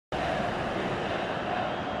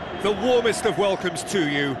The warmest of welcomes to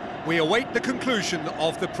you. We await the conclusion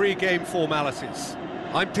of the pre-game formalities.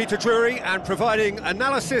 I'm Peter Drury, and providing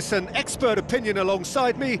analysis and expert opinion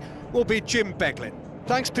alongside me will be Jim Beglin.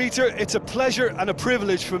 Thanks, Peter. It's a pleasure and a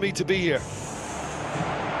privilege for me to be here.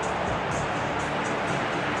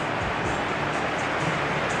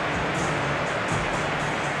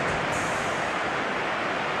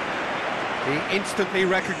 The instantly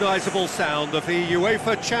recognisable sound of the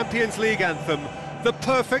UEFA Champions League anthem, the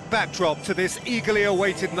perfect backdrop to this eagerly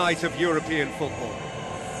awaited night of European football.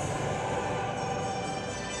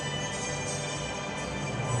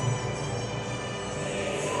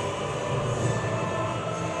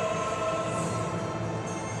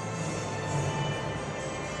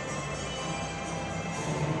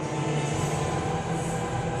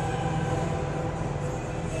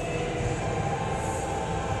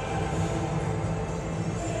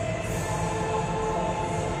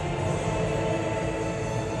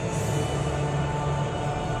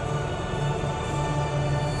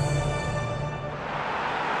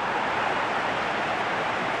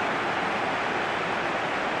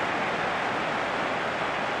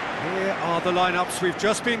 Here are the lineups we've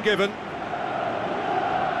just been given.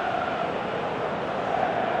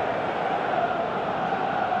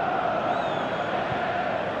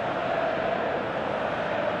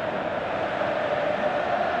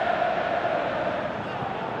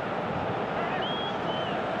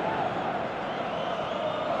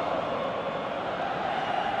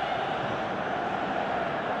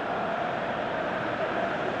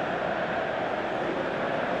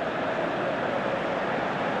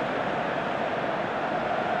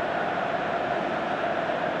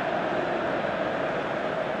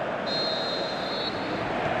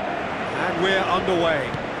 We're underway.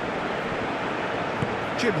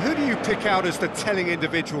 Jim, who do you pick out as the telling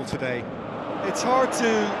individual today? It's hard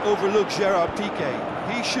to overlook Gerard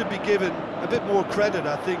Piqué. He should be given a bit more credit,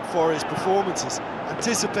 I think, for his performances.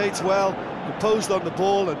 Anticipates well, composed on the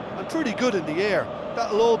ball, and pretty good in the air.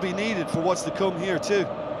 That'll all be needed for what's to come here too.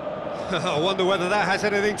 I wonder whether that has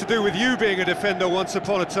anything to do with you being a defender once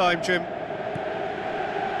upon a time, Jim.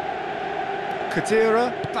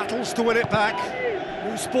 Khedira battles to win it back.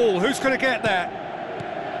 Loose ball, who's going to get there?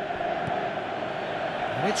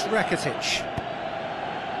 And it's Rakitic.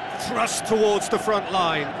 Thrust towards the front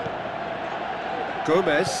line.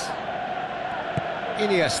 Gomez.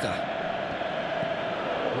 Iniesta.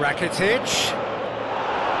 Rakitic.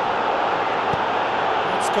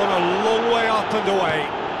 It's gone a long way up and away.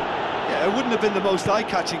 Yeah, it wouldn't have been the most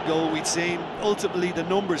eye-catching goal we'd seen. Ultimately, the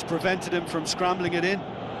numbers prevented him from scrambling it in.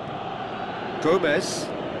 Gomez.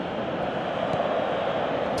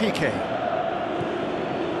 Piqué.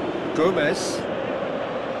 Gomez.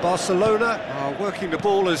 Barcelona are working the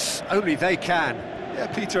ball as only they can. Yeah,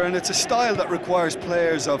 Peter, and it's a style that requires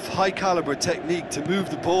players of high-caliber technique to move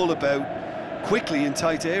the ball about quickly in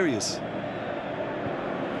tight areas.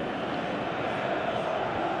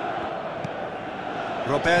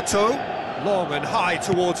 Roberto, long and high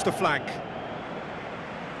towards the flank.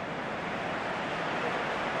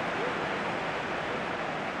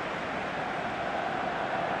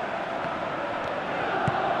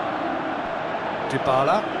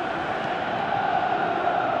 Dybala.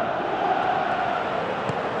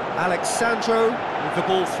 Alexandro with the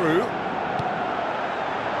ball through.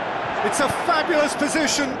 It's a fabulous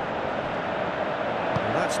position.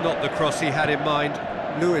 Well, that's not the cross he had in mind.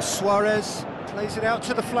 Luis Suarez plays it out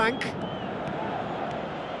to the flank.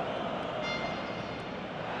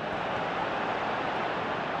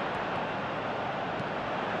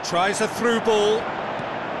 Tries a through ball.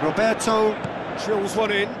 Roberto drills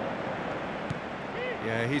one in.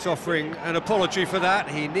 Yeah, he's offering an apology for that.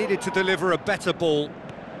 He needed to deliver a better ball.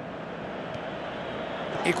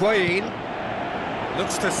 Higuain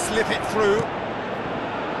looks to slip it through.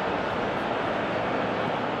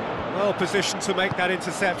 Well positioned to make that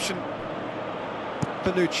interception.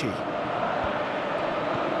 Bonucci.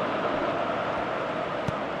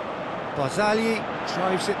 Barzagli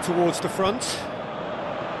drives it towards the front.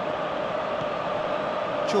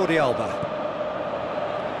 Jordi Alba.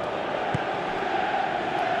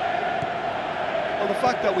 Well, the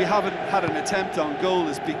fact that we haven't had an attempt on goal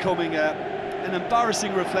is becoming an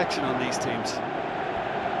embarrassing reflection on these teams.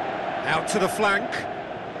 Out to the flank.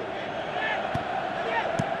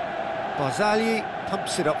 Barzagli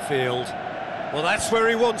pumps it upfield. Well, that's where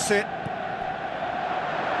he wants it.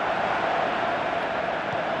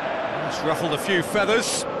 It's ruffled a few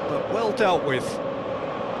feathers, but well dealt with.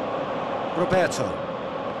 Roberto.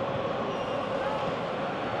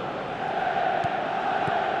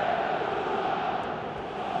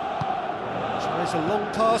 Tries a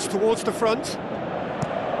long pass towards the front.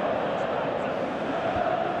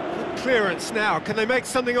 clearance now. Can they make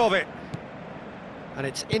something of it? And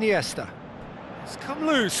it's Iniesta. It's come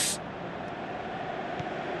loose.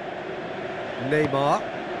 Neymar.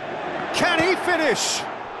 Can he finish?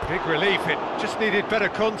 Big relief, it just needed better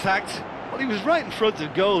contact. Well, he was right in front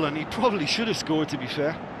of goal and he probably should have scored, to be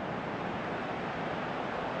fair.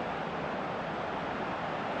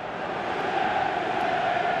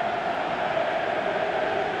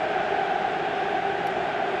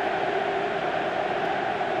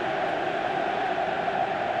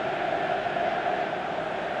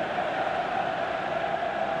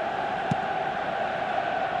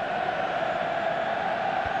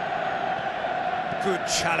 Good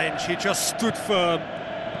challenge, he just stood firm.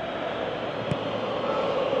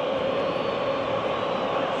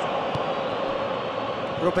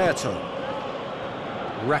 Roberto.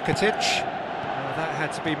 Rakitic. Oh, that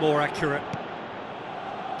had to be more accurate.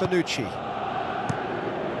 Bonucci.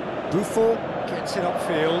 Buffon gets it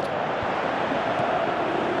upfield.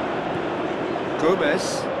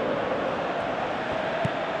 Gomez.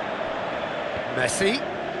 Messi.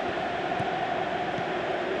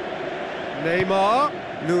 Neymar.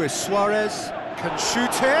 Luis Suarez can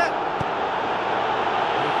shoot here.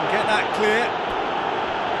 He can get that clear.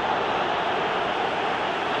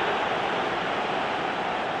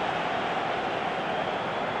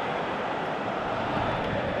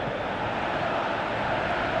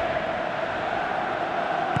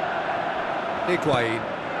 Higuain.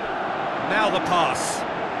 Now the pass.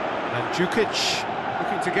 And Jukic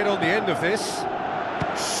looking to get on the end of this.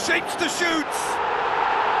 Shapes to shoot!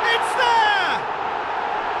 It's there!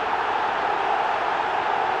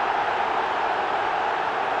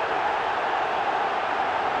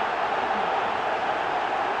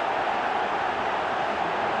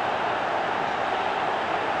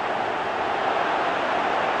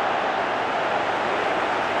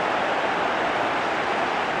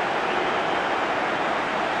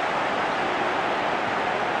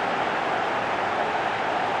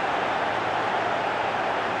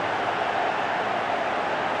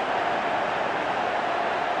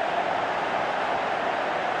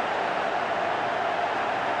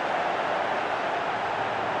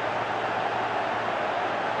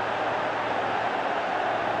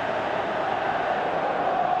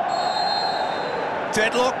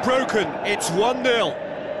 Deadlock broken, it's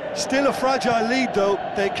 1-0. Still a fragile lead though,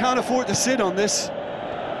 they can't afford to sit on this.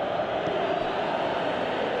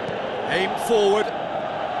 Aim forward.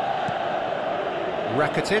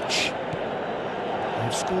 Rakitic.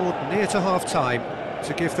 They've scored near to half-time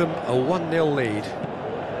to give them a 1-0 lead.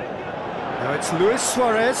 Now it's Luis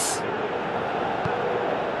Suarez.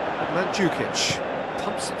 Mandzukic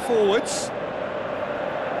pumps it forwards.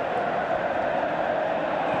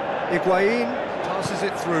 Higuain passes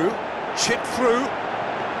it through, chipped through.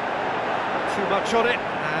 Too much on it,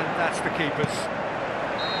 and that's the keeper's.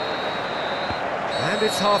 And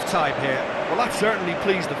it's half-time here. Well, that certainly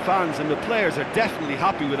pleased the fans, and the players are definitely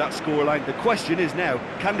happy with that scoreline. The question is now,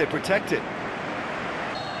 can they protect it?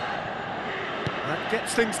 That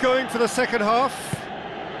gets things going for the second half.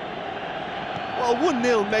 Well,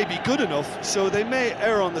 1-0 may be good enough, so they may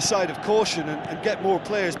err on the side of caution and get more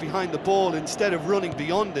players behind the ball instead of running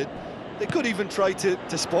beyond it. They could even try to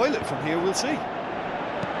spoil it from here, we'll see.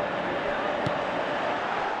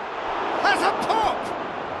 That's a pop!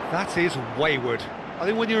 That is wayward. I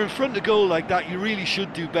think when you're in front of goal like that, you really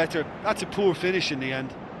should do better. That's a poor finish in the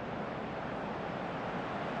end.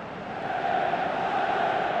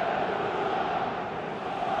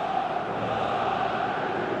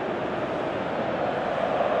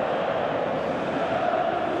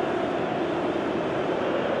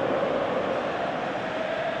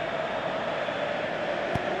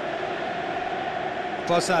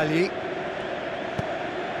 Barzagli,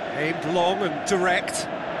 aimed long and direct.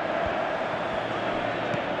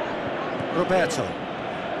 Roberto.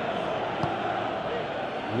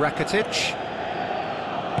 Rakitic.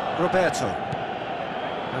 Roberto.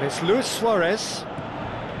 And it's Luis Suarez.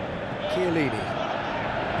 Chiellini.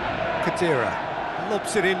 Khedira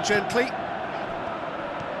lobs it in gently.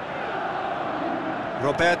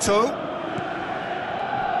 Roberto.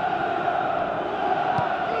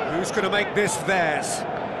 Who's going to make this theirs?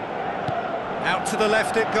 Out to the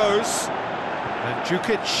left it goes. And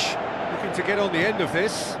Jukic looking to get on the end of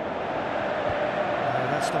this.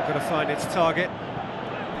 That's not going to find its target.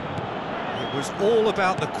 It was all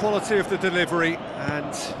about the quality of the delivery,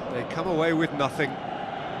 and they come away with nothing.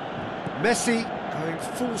 Messi going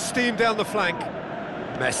full steam down the flank.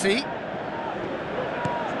 Messi.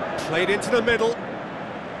 Played into the middle.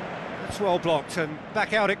 That's well blocked, and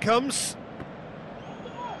back out it comes.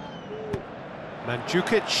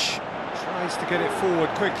 Mandzukic Tries to get it forward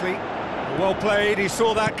quickly. Well played, he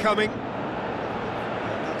saw that coming.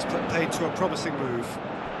 That's put paid to a promising move.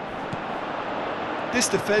 This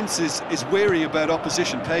defence is wary about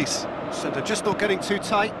opposition pace. So they're just not getting too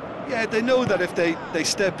tight. Yeah, they know that if they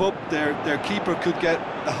step up, their keeper could get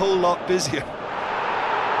a whole lot busier.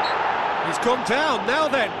 He's gone down, now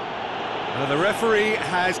then. The referee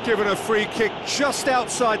has given a free kick just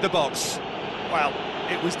outside the box. Well,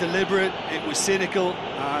 it was deliberate, it was cynical,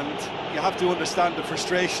 and you have to understand the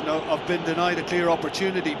frustration of being denied a clear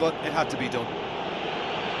opportunity, but it had to be done.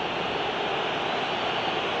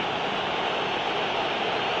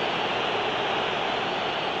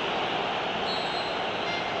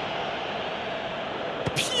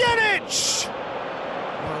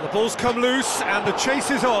 Well, the ball's come loose and the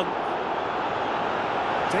chase is on.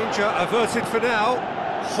 Danger averted for now,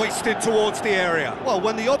 hoisted towards the area. Well,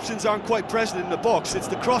 when the options aren't quite present in the box, it's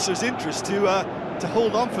the crosser's interest to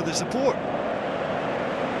hold on for the support.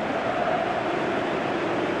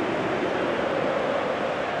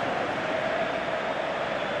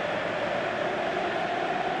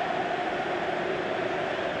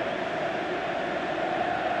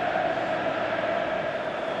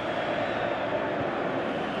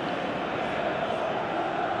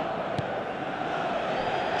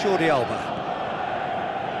 Jordi Alba.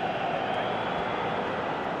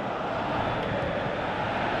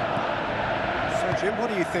 So, Jim, what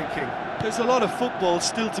are you thinking? There's a lot of football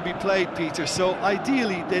still to be played, Peter, so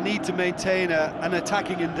ideally they need to maintain an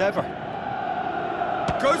attacking endeavour.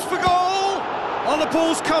 Goes for goal! Oh, the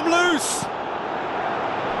ball's come loose!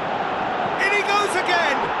 In he goes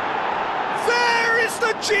again! There is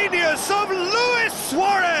the genius of Luis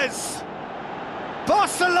Suarez!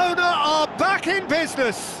 Barcelona are back in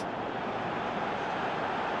business.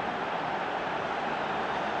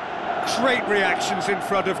 Great reactions in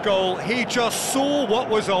front of goal. He just saw what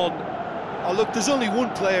was on. Oh, look, there's only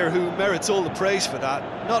one player who merits all the praise for that.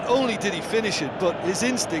 Not only did he finish it, but his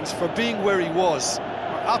instincts for being where he was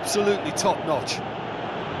are absolutely top-notch.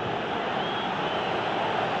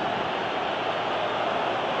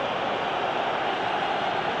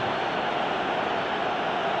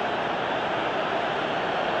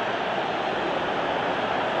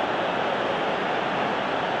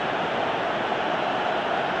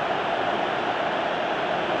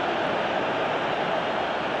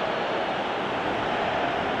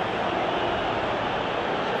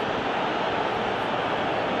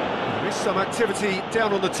 Some activity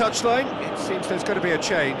down on the touchline. It seems there's going to be a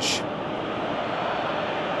change.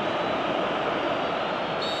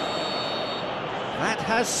 That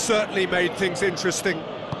has certainly made things interesting.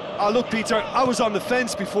 Oh, look, Peter, I was on the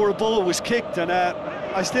fence before a ball was kicked, and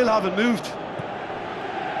I still haven't moved.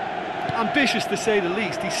 Ambitious, to say the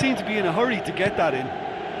least. He seemed to be in a hurry to get that in.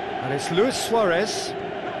 And it's Luis Suarez.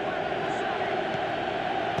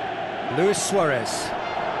 Luis Suarez.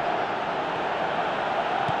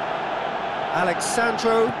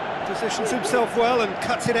 Alexandro positions himself well and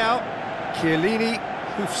cuts it out. Chiellini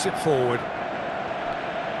hoofs it forward.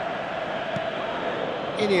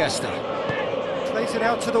 Iniesta plays it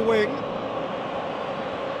out to the wing.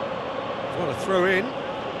 What a throw in.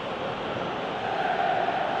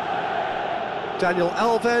 Daniel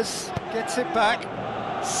Alves gets it back.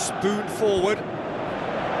 Spoon forward.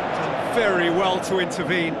 Done very well to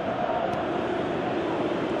intervene.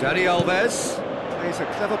 Dani Alves plays a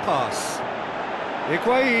clever pass.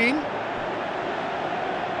 Higuain.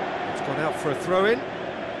 It's gone out for a throw-in.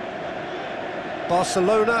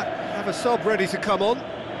 Barcelona have a sub ready to come on.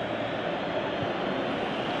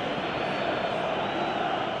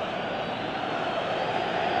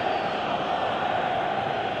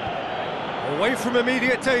 Away from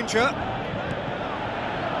immediate danger.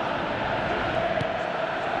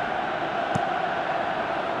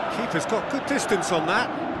 Keeper's got good distance on that.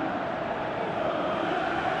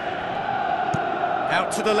 Out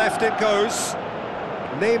to the left it goes.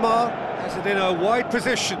 Neymar has it in a wide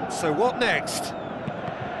position, so what next?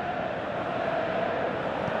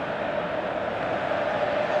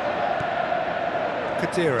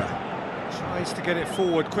 Kadira tries to get it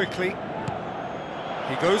forward quickly.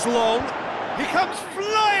 He goes long. He comes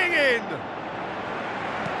flying in!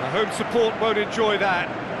 The home support won't enjoy that.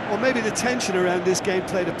 Well, maybe the tension around this game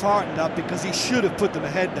played a part in that, because he should have put them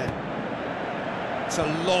ahead then. It's a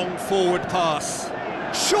long forward pass.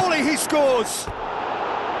 Surely he scores!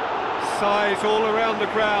 Size all around the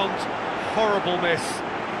ground. Horrible miss.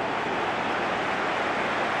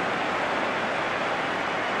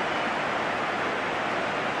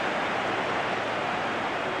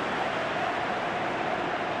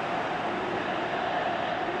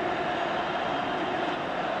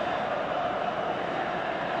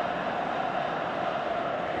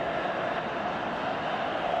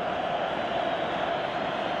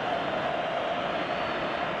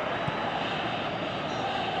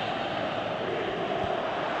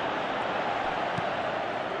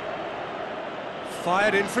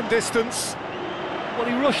 Fired in from distance. Well,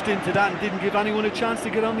 he rushed into that and didn't give anyone a chance to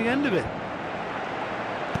get on the end of it.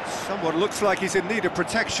 Someone looks like he's in need of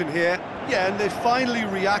protection here. Yeah, and they finally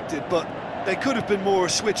reacted, but they could have been more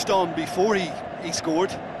switched on before he scored.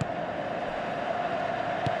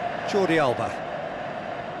 Jordi Alba.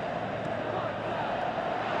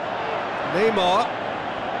 Neymar.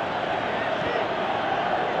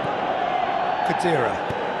 Khedira.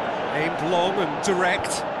 Aimed long and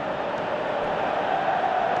direct.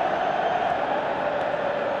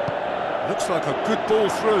 Looks like a good ball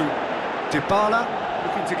through. Dybala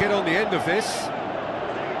looking to get on the end of this.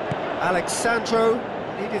 Alexandro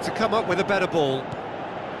needed to come up with a better ball.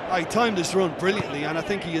 He timed this run brilliantly, and I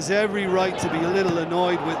think he has every right to be a little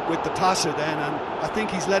annoyed with the passer then, and I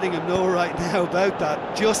think he's letting him know right now about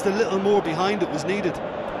that. Just a little more behind it was needed.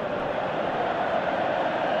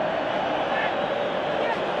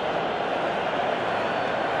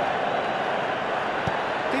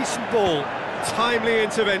 Decent ball, timely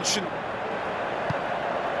intervention.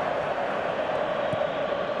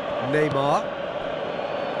 Neymar.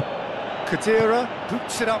 Khedira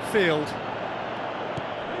boots it upfield.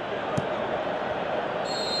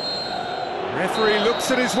 Referee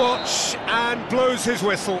looks at his watch and blows his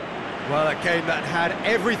whistle. Well, a game that had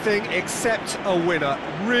everything except a winner.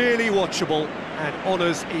 Really watchable and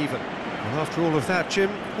honours even. Well, after all of that, Jim,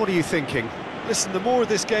 what are you thinking? Listen, the more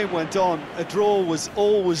this game went on, a draw was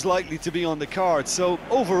always likely to be on the card. So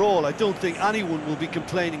overall, I don't think anyone will be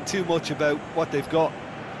complaining too much about what they've got.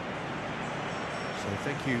 So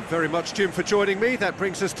thank you very much, Jim, for joining me. That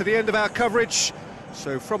brings us to the end of our coverage.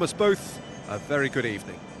 So from us both, a very good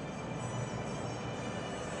evening.